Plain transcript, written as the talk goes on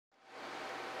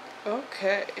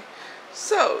Okay,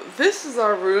 so this is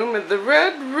our room at the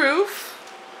Red Roof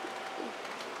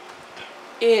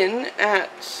Inn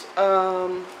at,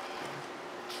 not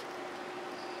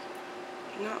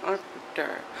Upper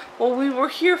Darby. Well, we were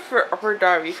here for Upper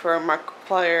Darby for a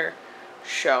Markiplier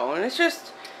show, and it's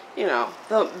just, you know,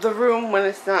 the room when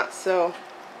it's not so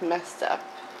messed up.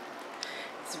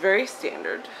 It's very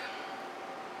standard.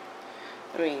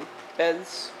 I mean,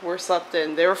 beds were slept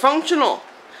in. They were functional.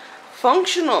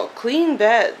 Functional, clean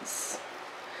beds.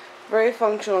 Very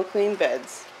functional, clean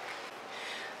beds.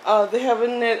 They have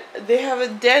a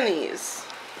Denny's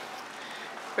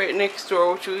right next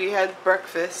door, which we had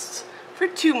breakfast for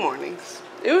 2 mornings.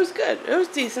 It was good. It was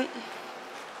decent.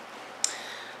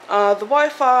 The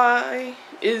Wi-Fi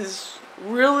is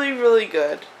really, really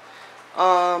good.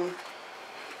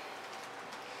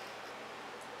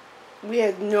 We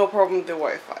had no problem with the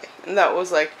Wi-Fi, and that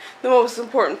was like the most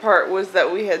important part, was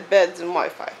that we had beds and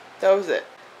Wi-Fi. That was it.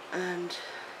 And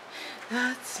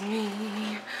that's me.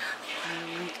 I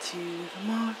went to the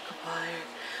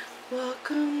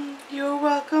Markiplier You're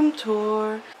Welcome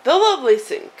Tour. The lovely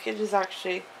sink. It is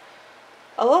actually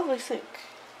a lovely sink.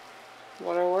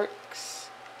 Water works.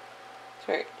 That's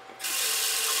right.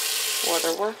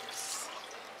 Water works.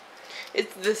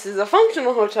 This is a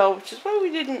functional hotel, which is why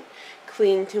we didn't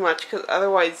clean too much, because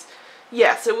otherwise,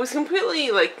 yes, it was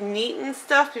completely like neat and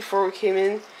stuff before we came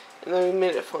in, and then we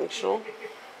made it functional.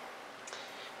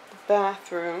 The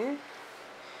bathroom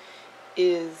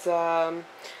is the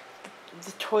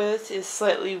toilet is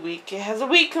slightly weak. It has a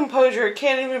weak composure. It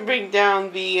can't even bring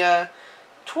down the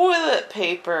toilet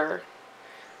paper.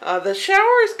 The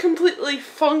shower is completely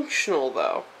functional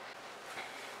though.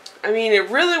 I mean, it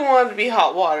really wanted to be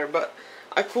hot water, but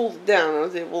I cooled it down. I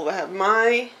was able to have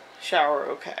my shower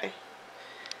okay.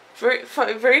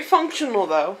 Very functional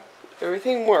though.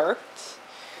 Everything worked.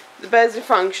 The beds are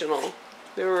functional.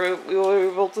 We were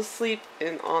able to sleep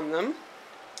on them.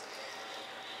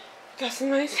 Got some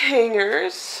nice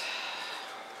hangers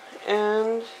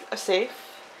and a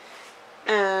safe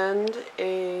and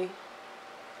a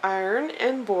iron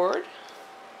and board.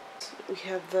 We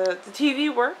have the TV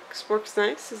works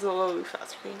nice. It's a lovely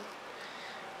flat screen.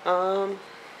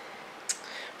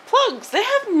 Plugs. They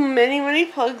have many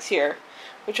plugs here,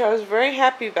 which I was very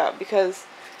happy about, because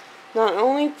not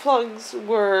only plugs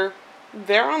were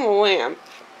there on the lamp,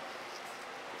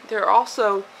 they're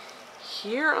also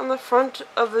here on the front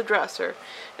of the dresser.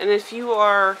 And if you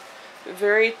are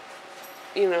very,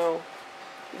 you know,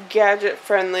 gadget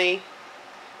friendly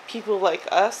people like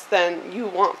us, then you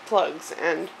want plugs,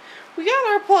 and we got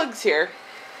our plugs here.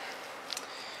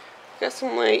 Got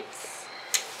some lights.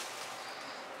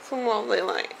 Some lovely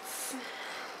lights.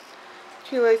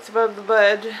 2 lights above the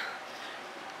bed.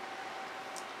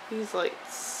 These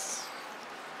lights.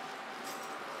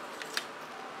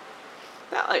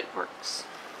 That light works.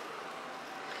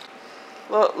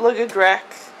 Well, luggage rack.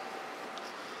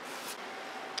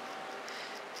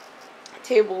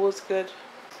 Table was good.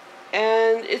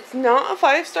 And it's not a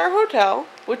 5-star hotel,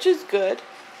 which is good.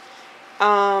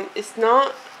 It's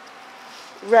not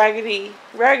Raggedy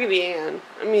Ann.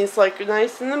 I mean, it's like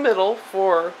nice in the middle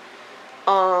for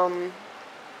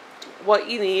what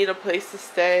you need: a place to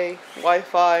stay,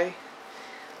 Wi-Fi,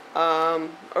 a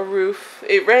roof.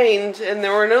 It rained and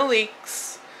there were no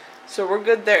leaks, so we're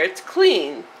good there. It's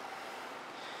clean,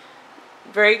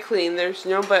 very clean. There's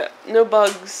no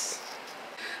bugs.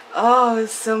 Oh,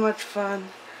 it's so much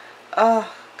fun.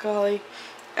 Oh, golly.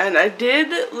 And I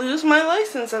did lose my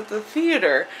license at the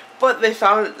theater, but they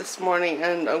found it this morning,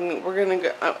 and we're gonna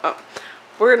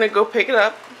go pick it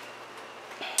up.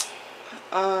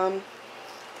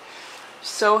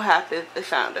 So happy that they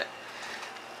found it,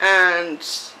 and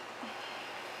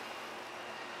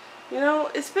you know,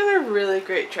 it's been a really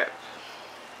great trip,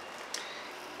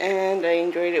 and I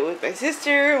enjoyed it with my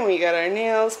sister, and we got our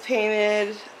nails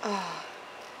painted. Oh,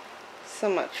 so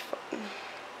much fun.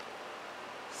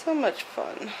 So much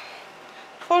fun.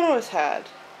 Fun was had.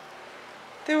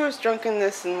 There was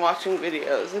drunkenness and watching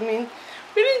videos. I mean,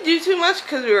 we didn't do too much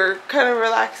because we were kind of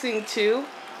relaxing too.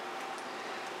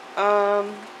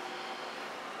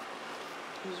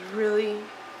 It was really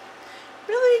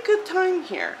a good time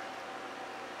here.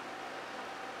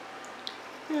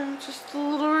 You know, just a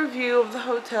little review of the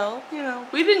hotel. You know,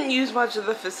 we didn't use much of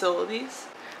the facilities,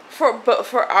 but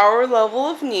for our level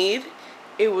of need,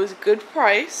 it was good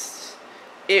priced.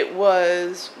 It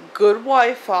was good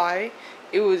Wi-Fi.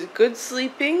 It was good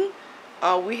sleeping.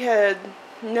 We had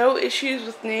no issues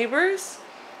with neighbors,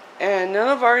 and none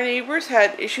of our neighbors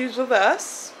had issues with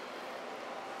us.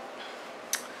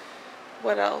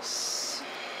 What else?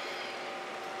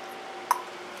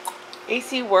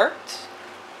 AC worked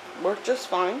just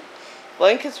fine.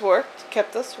 Blankets worked,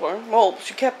 kept us warm. Well,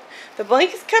 the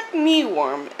blankets kept me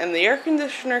warm, and the air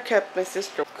conditioner kept my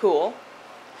sister cool.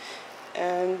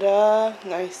 And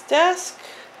nice desk.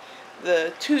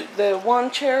 The one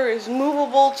chair is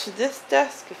movable to this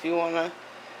desk if you want to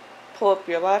pull up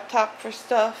your laptop for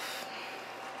stuff.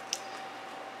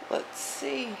 Let's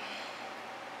see.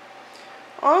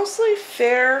 Honestly,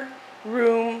 fair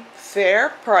room, fair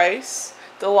price.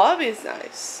 The lobby is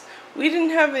nice. We didn't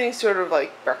have any sort of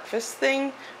like breakfast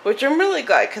thing, which I'm really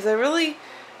glad, because I really,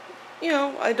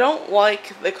 I don't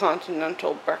like the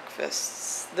continental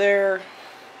breakfasts. They're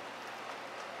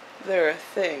a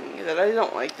thing that I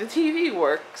don't like. The TV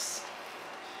works.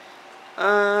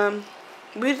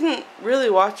 We didn't really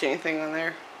watch anything on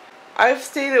there. I've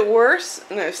stayed at worse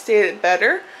and I've stayed at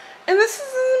better, and this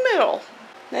is in the middle.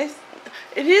 Nice.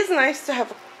 It is nice to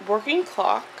have a working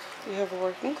clock. We have a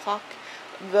working clock.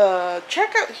 The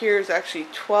checkout here is actually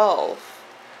 12,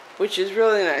 which is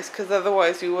really nice, because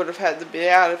otherwise we would have had to be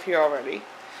out of here already.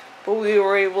 But we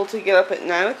were able to get up at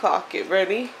 9 o'clock, get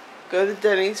ready, go to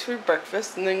Denny's for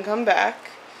breakfast, and then come back.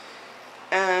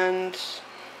 And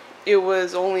it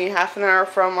was only half an hour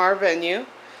from our venue.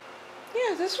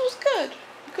 Yeah, this was good.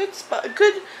 Good spot.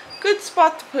 Good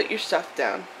spot to put your stuff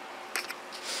down.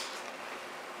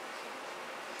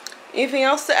 Anything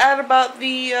else to add about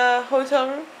the hotel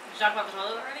room? Did you talk about the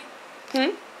toilet already?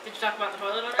 Hmm? Did you talk about the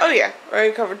toilet already? Oh yeah,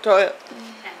 already covered toilet.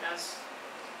 Yeah, that's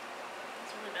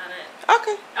really about it.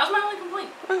 Okay. That was my only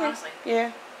complaint, honestly.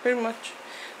 Yeah, pretty much.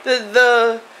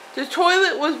 The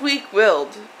toilet was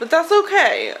weak-willed, but that's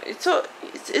okay.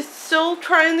 It's still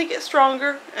trying to get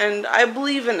stronger, and I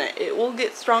believe in it. It will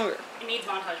get stronger. It needs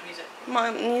montage music.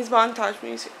 It needs montage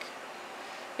music.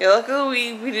 Yeah,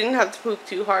 luckily we didn't have to poop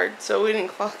too hard, so we didn't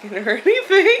clock in or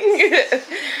anything.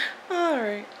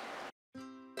 Alright.